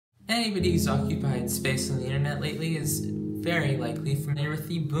Anybody who's occupied space on the internet lately is very likely familiar with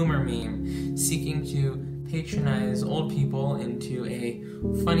the boomer meme, seeking to patronize old people into a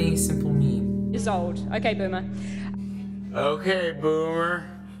funny, simple meme. It's old. Okay, boomer. Okay, boomer.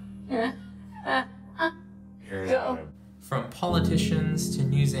 Go. From politicians to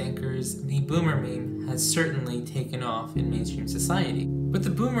news anchors, the boomer meme has certainly taken off in mainstream society. But the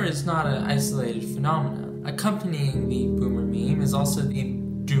boomer is not an isolated phenomenon. Accompanying the boomer meme is also the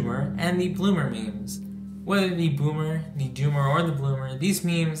doomer and the bloomer memes. Whether the boomer, the doomer, or the bloomer, these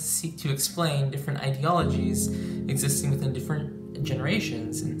memes seek to explain different ideologies existing within different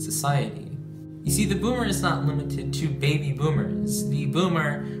generations in society. You see, the boomer is not limited to baby boomers. The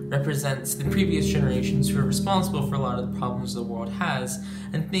boomer represents the previous generations who are responsible for a lot of the problems the world has,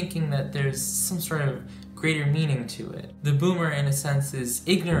 and thinking that there's some sort of greater meaning to it. The boomer, in a sense, is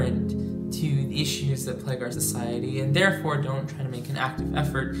ignorant to the issues that plague our society, and therefore don't try to make an active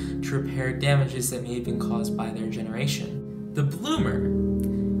effort to repair damages that may have been caused by their generation. The bloomer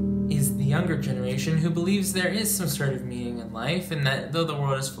is the younger generation who believes there is some sort of meaning in life, and that though the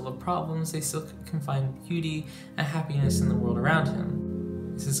world is full of problems, they still can find beauty and happiness in the world around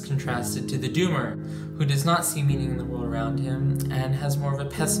him. This is contrasted to the doomer, who does not see meaning in the world around him and has more of a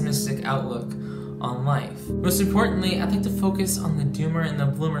pessimistic outlook on life. Most importantly, I'd like to focus on the doomer and the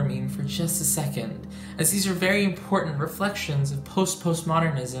bloomer meme for just a second, as these are very important reflections of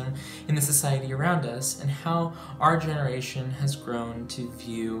postmodernism in the society around us and how our generation has grown to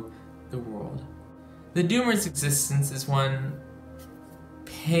view the world. The doomer's existence is one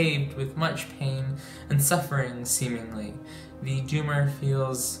paved with much pain and suffering, seemingly. The doomer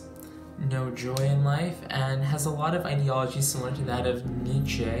feels no joy in life and has a lot of ideology similar to that of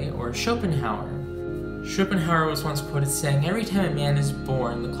Nietzsche or Schopenhauer. Schopenhauer was once quoted saying, "Every time a man is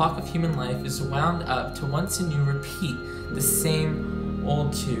born, the clock of human life is wound up to once anew repeat the same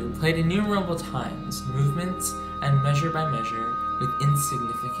old tune, played innumerable times, movements, and measure by measure, with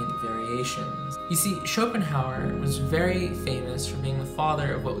insignificant variations." You see, Schopenhauer was very famous for being the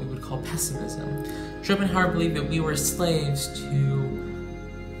father of what we would call pessimism. Schopenhauer believed that we were slaves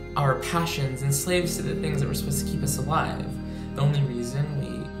to our passions and slaves to the things that were supposed to keep us alive. The only reason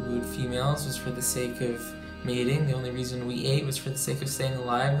we wooed females was for the sake of mating, the only reason we ate was for the sake of staying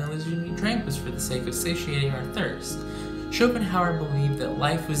alive, and the only reason we drank was for the sake of satiating our thirst. Schopenhauer believed that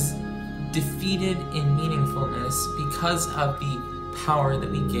life was defeated in meaningfulness because of the power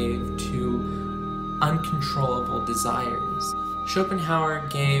that we gave to uncontrollable desires. Schopenhauer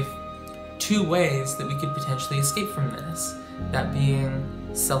gave two ways that we could potentially escape from this, that being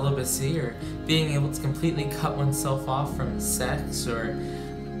celibacy, or being able to completely cut oneself off from sex or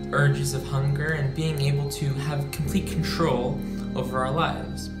urges of hunger, and being able to have complete control over our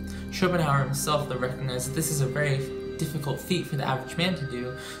lives. Schopenhauer himself, though, recognized that this is a very difficult feat for the average man to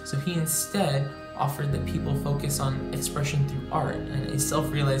do, so he instead offered that people focus on expression through art, and a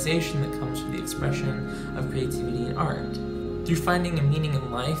self-realization that comes from the expression of creativity in art. Through finding a meaning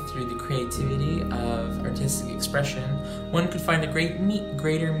in life through the creativity of artistic expression, one could find a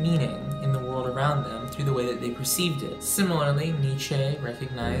greater meaning in the world around them through the way that they perceived it. Similarly, Nietzsche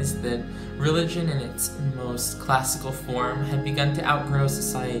recognized that religion in its most classical form had begun to outgrow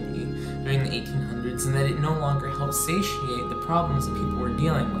society during the 1800s, and that it no longer helped satiate the problems that people were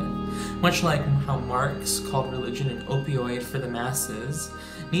dealing with. Much like how Marx called religion an opioid for the masses,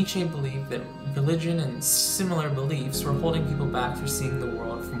 Nietzsche believed that religion and similar beliefs were holding people back from seeing the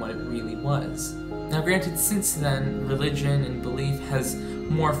world from what it really was. Now granted, since then, religion and belief has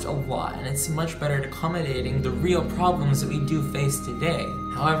morphed a lot, and it's much better at accommodating the real problems that we do face today.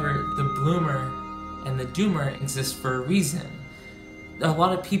 However, the bloomer and the doomer exist for a reason. A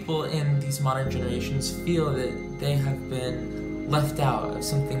lot of people in these modern generations feel that they have been left out of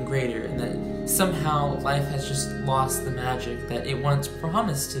something greater, and that somehow life has just lost the magic that it once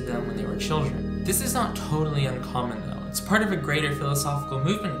promised to them when they were children. This is not totally uncommon, though. It's part of a greater philosophical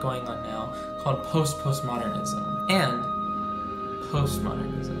movement going on now called postmodernism and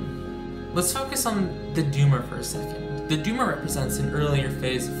postmodernism. Let's focus on the doomer for a second. The doomer represents an earlier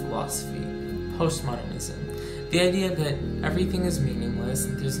phase of philosophy, postmodernism. The idea that everything is meaningless,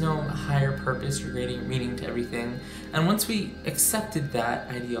 and there's no higher purpose or greater meaning to everything, and once we accepted that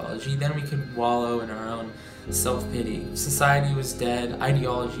ideology, then we could wallow in our own self-pity. Society was dead,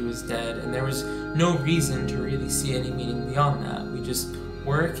 ideology was dead, and there was no reason to really see any meaning beyond that. We just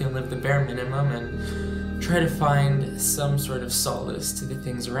work and live the bare minimum and try to find some sort of solace to the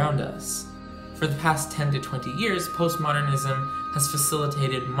things around us. For the past 10 to 20 years, postmodernism has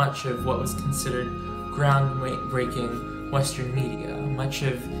facilitated much of what was considered groundbreaking Western media. Much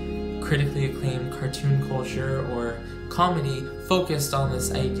of critically acclaimed cartoon culture or comedy focused on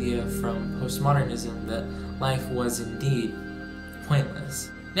this idea from postmodernism that life was indeed pointless.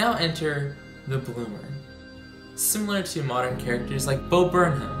 Now enter the bloomer. Similar to modern characters like Bo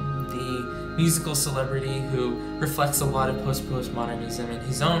Burnham, the musical celebrity who reflects a lot of postmodernism in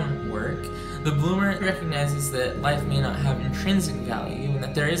his own work, the bloomer recognizes that life may not have intrinsic value and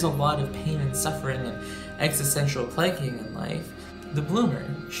that there is a lot of pain and suffering and existential plaguing in life. The bloomer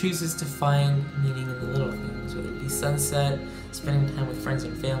chooses to find meaning in the little things, whether it be sunset, spending time with friends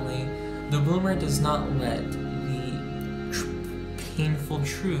and family. The bloomer does not let the painful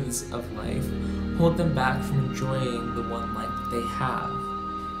truths of life hold them back from enjoying the one life that they have.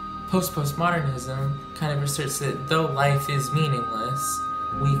 Postmodernism kind of asserts that though life is meaningless,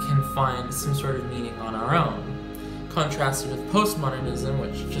 we can find some sort of meaning on our own, contrasted with postmodernism,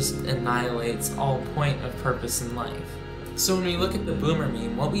 which just annihilates all point of purpose in life. So when we look at the boomer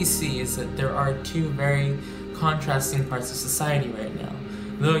meme, what we see is that there are two very contrasting parts of society right now.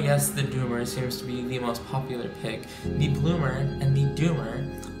 Though yes, the doomer seems to be the most popular pick, the bloomer and the doomer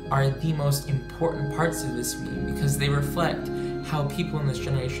are the most important parts of this meme because they reflect how people in this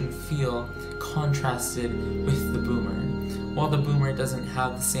generation feel contrasted with the boomer. While the boomer doesn't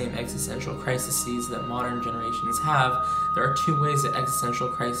have the same existential crises that modern generations have, there are two ways that existential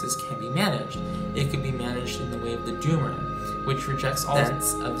crisis can be managed. It could be managed in the way of the doomer, which rejects all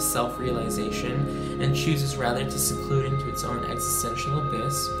sense of self-realization and chooses rather to seclude into its own existential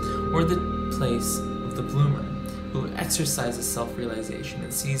abyss, or the place of the bloomer, who exercises self-realization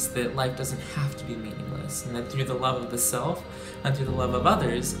and sees that life doesn't have to be meaningless, and that through the love of the self and through the love of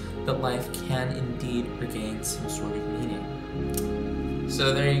others, that life can indeed regain some sort of meaning.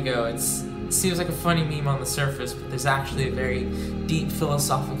 So there you go. It seems like a funny meme on the surface, but there's actually a very deep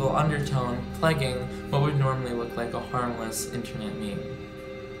philosophical undertone plaguing what would normally look like a harmless internet meme.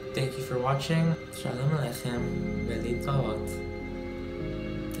 Thank you for watching. Shalom Aleichem. V'litaot.